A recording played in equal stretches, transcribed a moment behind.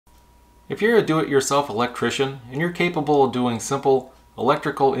If you're a do-it-yourself electrician and you're capable of doing simple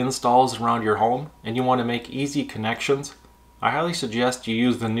electrical installs around your home and you want to make easy connections, I highly suggest you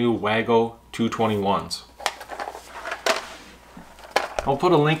use the new WAGO 221s. I'll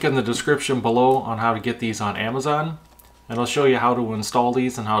put a link in the description below on how to get these on Amazon, and I'll show you how to install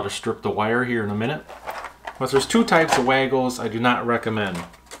these and how to strip the wire here in a minute. But there's two types of WAGOs I do not recommend,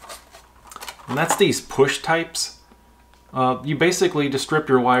 and that's these push types. You basically just strip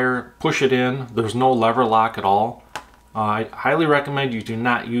your wire, push it in, there's no lever lock at all. I highly recommend you do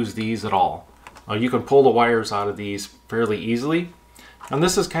not use these at all. You can pull the wires out of these fairly easily, and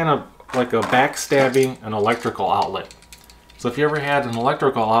this is kind of like a backstabbing an electrical outlet. So if you ever had an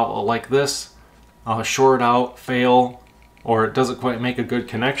electrical outlet like this short out, fail, or it doesn't quite make a good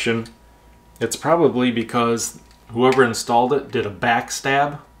connection, it's probably because whoever installed it did a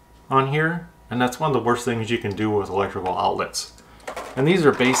backstab on here, and that's one of the worst things you can do with electrical outlets. And these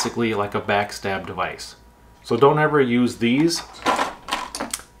are basically like a backstab device. So don't ever use these.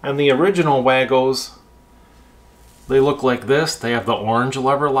 And the original WAGOs, they look like this. They have the orange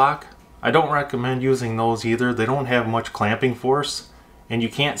lever lock. I don't recommend using those either. They don't have much clamping force, and you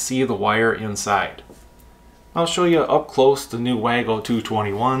can't see the wire inside. I'll show you up close the new WAGO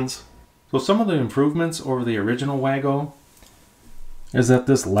 221s. So some of the improvements over the original WAGO is that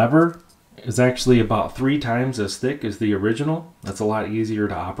this lever is actually about 3 times as thick as the original. That's a lot easier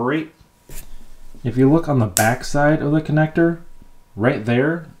to operate. If you look on the back side of the connector, right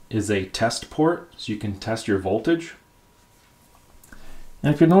there is a test port, so you can test your voltage.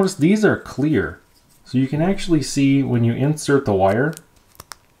 And if you notice, these are clear, so you can actually see when you insert the wire,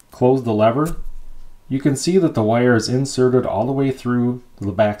 close the lever, you can see that the wire is inserted all the way through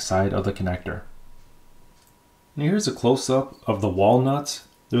the back side of the connector. And here's a close-up of the walnuts.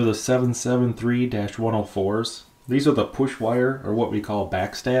 They're the 773-104s. These are the push wire, or what we call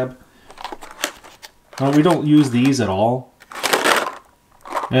backstab. Now, we don't use these at all,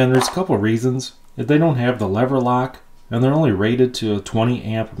 and there's a couple of reasons. They don't have the lever lock, and they're only rated to a 20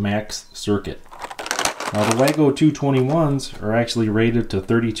 amp max circuit. Now the WAGO 221s are actually rated to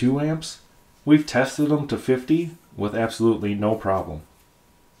 32 amps. We've tested them to 50 with absolutely no problem.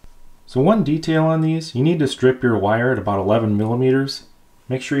 So one detail on these, you need to strip your wire at about 11 millimeters.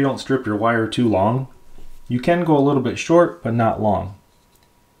 Make sure you don't strip your wire too long. You can go a little bit short, but not long.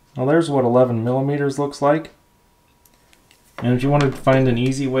 Now there's what 11 millimeters looks like. And if you wanted to find an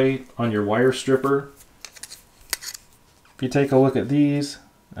easy way on your wire stripper, if you take a look at these,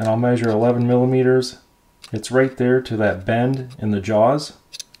 and I'll measure 11 millimeters, it's right there to that bend in the jaws.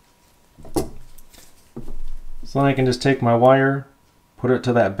 So then I can just take my wire, put it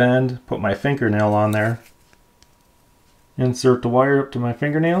to that bend, put my fingernail on there, insert the wire up to my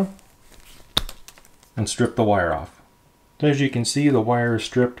fingernail, and strip the wire off. As you can see, the wire is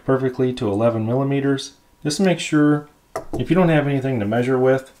stripped perfectly to 11 millimeters. Just make sure, if you don't have anything to measure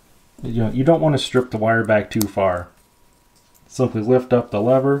with, you don't want to strip the wire back too far. Simply lift up the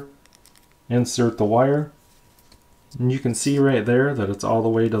lever, insert the wire, and you can see right there that it's all the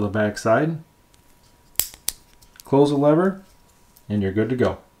way to the back side. Close the lever, and you're good to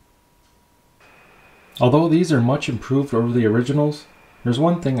go. Although these are much improved over the originals, there's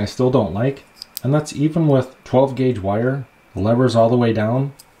one thing I still don't like, and that's even with 12 gauge wire, the lever's all the way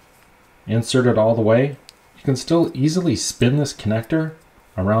down, inserted all the way, you can still easily spin this connector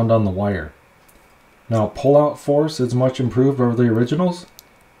around on the wire. Now pull-out force is much improved over the originals,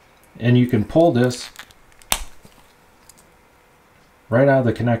 and you can pull this right out of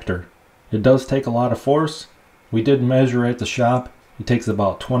the connector. It does take a lot of force. We did measure at the shop. It takes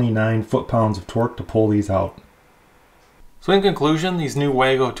about 29 foot-pounds of torque to pull these out. So in conclusion, these new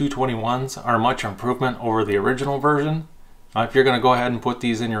WAGO 221s are much improvement over the original version. If you're going to go ahead and put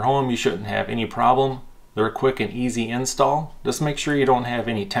these in your home, you shouldn't have any problem. They're a quick and easy install. Just make sure you don't have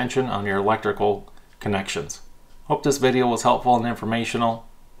any tension on your electrical connections. Hope this video was helpful and informational.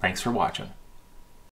 Thanks for watching.